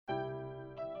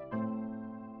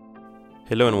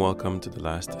Hello and welcome to The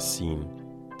Last Scene.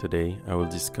 Today I will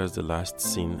discuss the last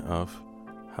scene of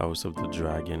House of the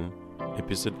Dragon,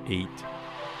 Episode 8,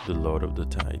 The Lord of the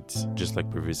Tides. Just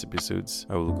like previous episodes,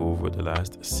 I will go over the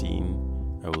last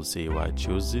scene, I will say why I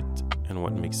chose it and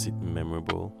what makes it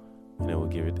memorable, and I will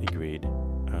give it a grade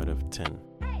out of 10.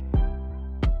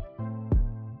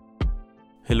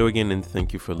 Hello again and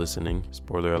thank you for listening.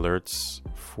 Spoiler alerts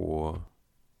for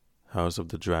House of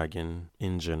the Dragon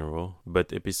in general,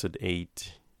 but episode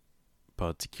 8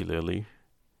 particularly.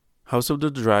 House of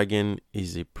the Dragon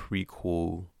is a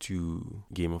prequel to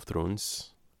Game of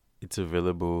Thrones. It's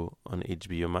available on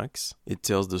HBO Max. It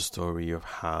tells the story of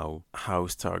how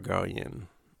House Targaryen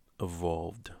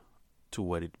evolved to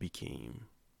what it became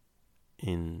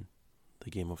in the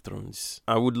Game of Thrones.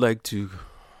 I would like to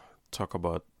talk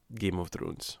about Game of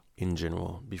Thrones in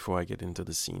general before I get into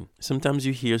the scene. Sometimes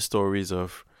you hear stories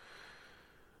of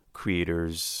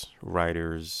creators,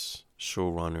 writers,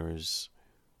 showrunners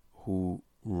who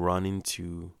run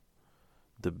into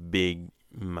the big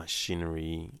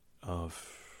machinery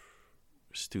of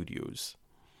studios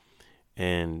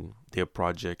and their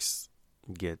projects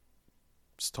get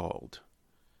stalled.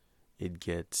 It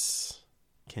gets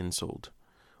cancelled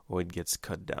or it gets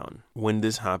cut down. When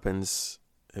this happens,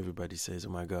 everybody says, oh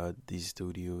my God, these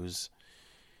studios,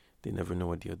 they never know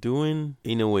what they're doing.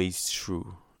 In a way, it's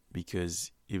true,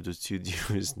 because if the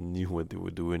studios knew what they were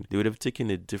doing, they would have taken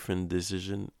a different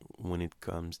decision when it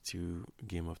comes to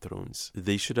Game of Thrones.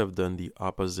 They should have done the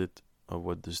opposite of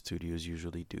what the studios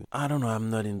usually do. I don't know, I'm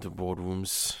not into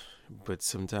boardrooms, but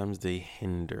sometimes they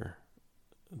hinder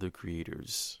the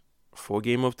creators. For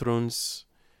Game of Thrones,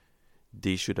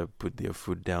 they should have put their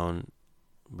foot down,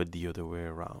 but the other way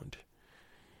around.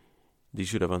 They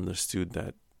should have understood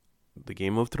that the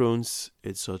Game of Thrones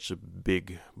is such a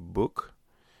big book,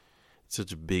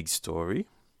 such a big story.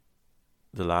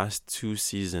 The last 2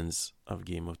 seasons of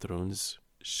Game of Thrones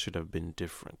should have been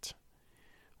different.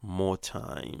 More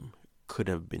time could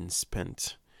have been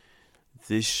spent.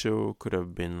 This show could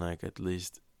have been like at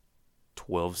least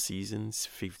 12 seasons,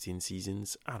 15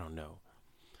 seasons, I don't know.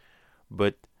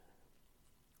 But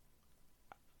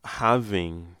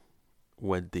having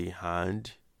what they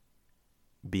had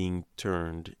being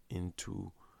turned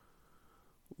into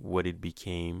what it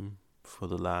became for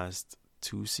the last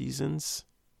 2 seasons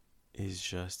is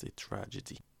just a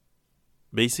tragedy.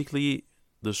 Basically,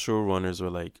 the showrunners were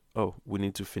like, oh, we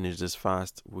need to finish this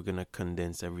fast. We're going to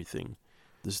condense everything.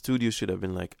 The studio should have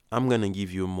been like, I'm going to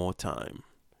give you more time.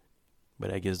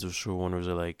 But I guess the showrunners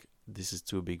are like, this is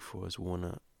too big for us. We want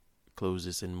to close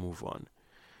this and move on.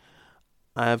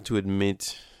 I have to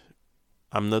admit,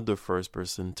 I'm not the first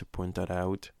person to point that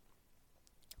out.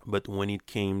 But when it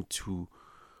came to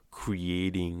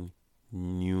creating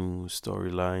new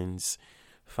storylines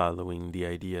following the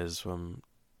ideas from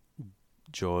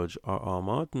George R.R.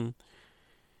 Martin,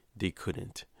 they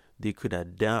couldn't. They could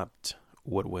adapt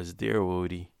what was there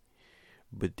already,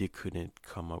 but they couldn't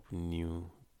come up with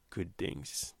new good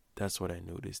things. That's what I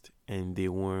noticed. And they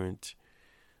weren't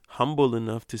humble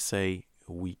enough to say,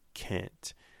 we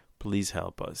can't. Please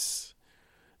help us.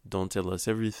 Don't tell us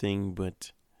everything,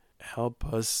 but help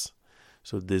us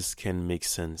so this can make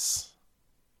sense.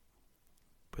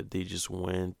 But they just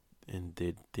went and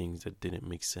did things that didn't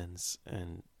make sense,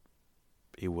 and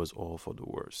it was all for the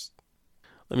worst.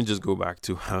 Let me just go back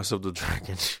to House of the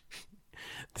Dragon.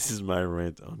 This is my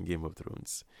rant on Game of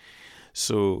Thrones.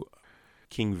 So,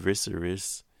 King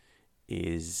Viserys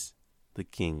is the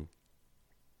king.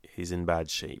 He's in bad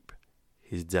shape.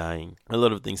 He's dying. A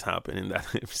lot of things happen in that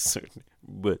episode.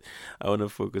 But I want to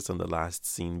focus on the last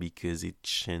scene because it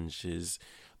changes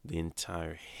the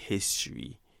entire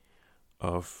history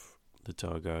of the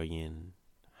Targaryen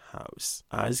house.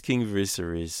 As King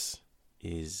Viserys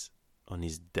is on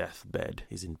his deathbed,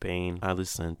 he's in pain,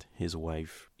 Alicent, his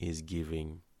wife, is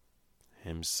giving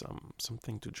him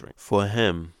something to drink. For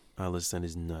him, Alicent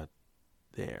is not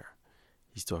there.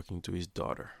 He's talking to his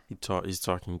daughter. He's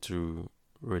talking to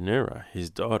Rhaenyra, his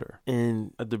daughter.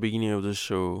 And at the beginning of the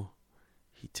show,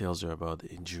 he tells her about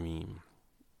a dream.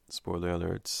 Spoiler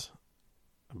alerts.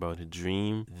 About a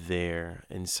dream their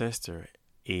ancestor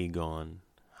Aegon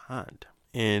had.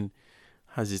 And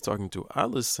as he's talking to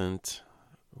Alicent,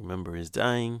 remember he's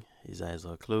dying, his eyes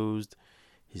are closed,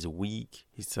 he's weak.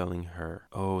 He's telling her,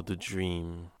 oh, the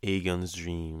dream, Aegon's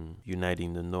dream,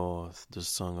 uniting the North, the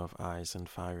Song of Ice and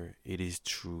Fire, it is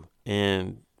true.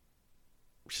 And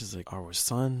she's like, our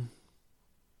son?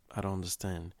 I don't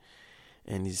understand.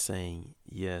 And he's saying,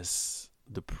 yes,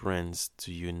 the prince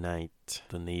to unite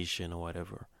the nation or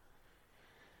whatever.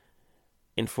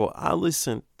 And for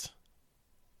Alicent,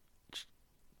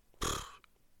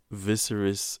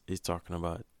 Viserys is talking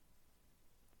about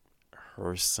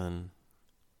her son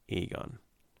Aegon.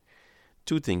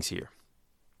 Two things here.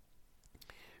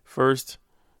 First,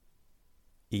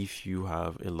 if you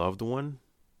have a loved one,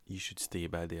 you should stay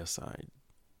by their side,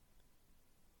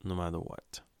 no matter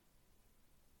what.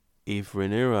 If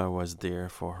Rhaenyra was there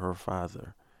for her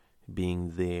father,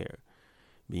 being there,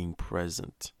 being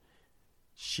present,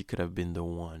 she could have been the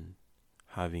one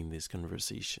having this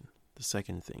conversation. The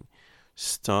second thing,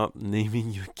 stop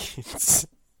naming your kids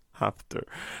after.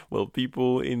 Well,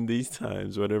 people in these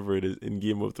times, whatever it is, in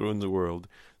Game of Thrones world,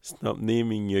 stop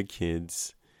naming your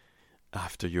kids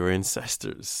after your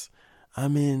ancestors. I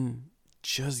mean,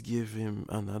 just give him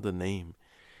another name.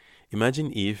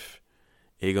 Imagine if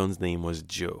Aegon's name was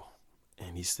Joe,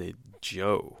 and he said,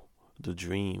 Joe, the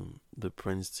dream, the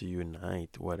prince to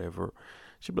unite, whatever.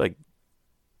 She'd be like,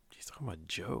 he's talking about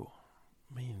Joe.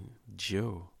 I mean,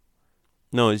 Joe.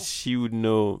 No, she would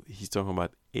know he's talking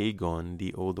about Aegon,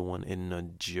 the older one, and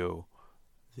not Joe,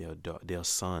 their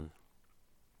son.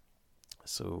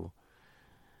 So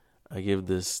I give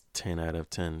this 10 out of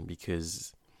 10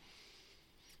 because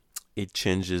it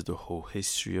changes the whole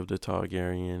history of the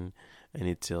Targaryen, and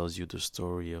it tells you the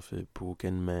story of a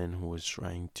broken man who was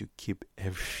trying to keep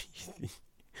everything.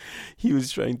 He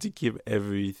was trying to keep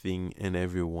everything and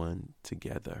everyone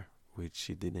together, which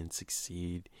he didn't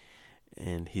succeed.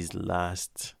 And his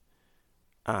last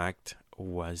act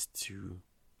was to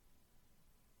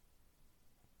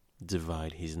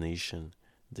divide his nation,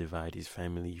 divide his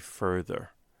family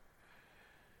further.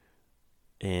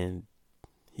 And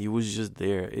he was just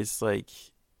there. It's like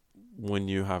when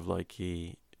you have like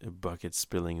a bucket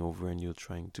spilling over and you're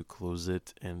trying to close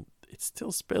it and it's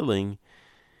still spilling.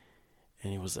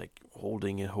 And he was like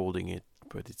holding it,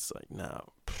 but it's like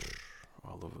now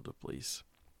all over the place.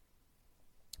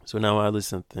 So now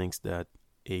Alicent thinks that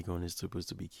Aegon is supposed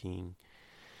to be king.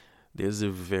 There's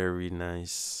a very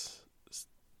nice,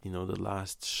 the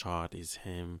last shot is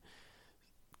him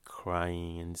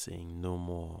crying and saying no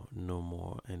more, no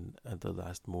more. And at the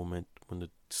last moment, when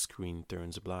the screen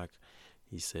turns black,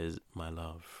 he says, my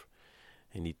love.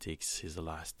 And he takes his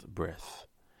last breath.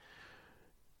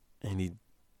 And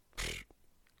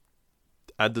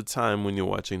at the time when you're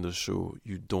watching the show,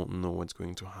 you don't know what's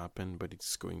going to happen, but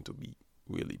it's going to be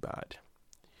really bad.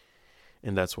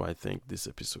 And that's why I think this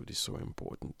episode is so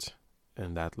important.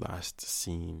 And that last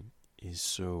scene is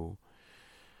so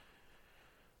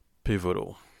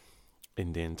pivotal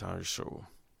in the entire show.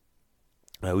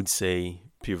 I would say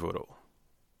pivotal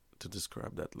to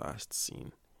describe that last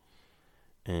scene.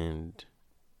 And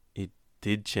it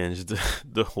did change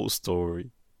the whole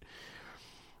story.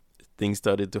 Things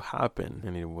started to happen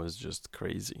and it was just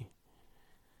crazy.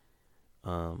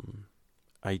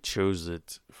 I chose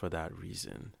it for that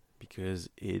reason because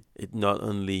it not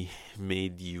only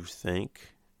made you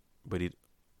think, but it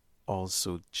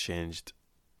also changed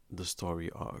the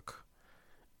story arc.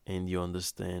 And you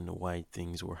understand why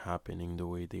things were happening the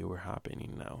way they were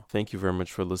happening now. Thank you very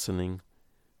much for listening.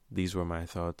 These were my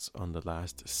thoughts on the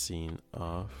last scene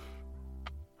of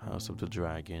House of the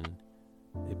Dragon,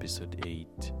 Episode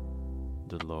 8,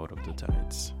 The Lord of the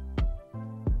Tides.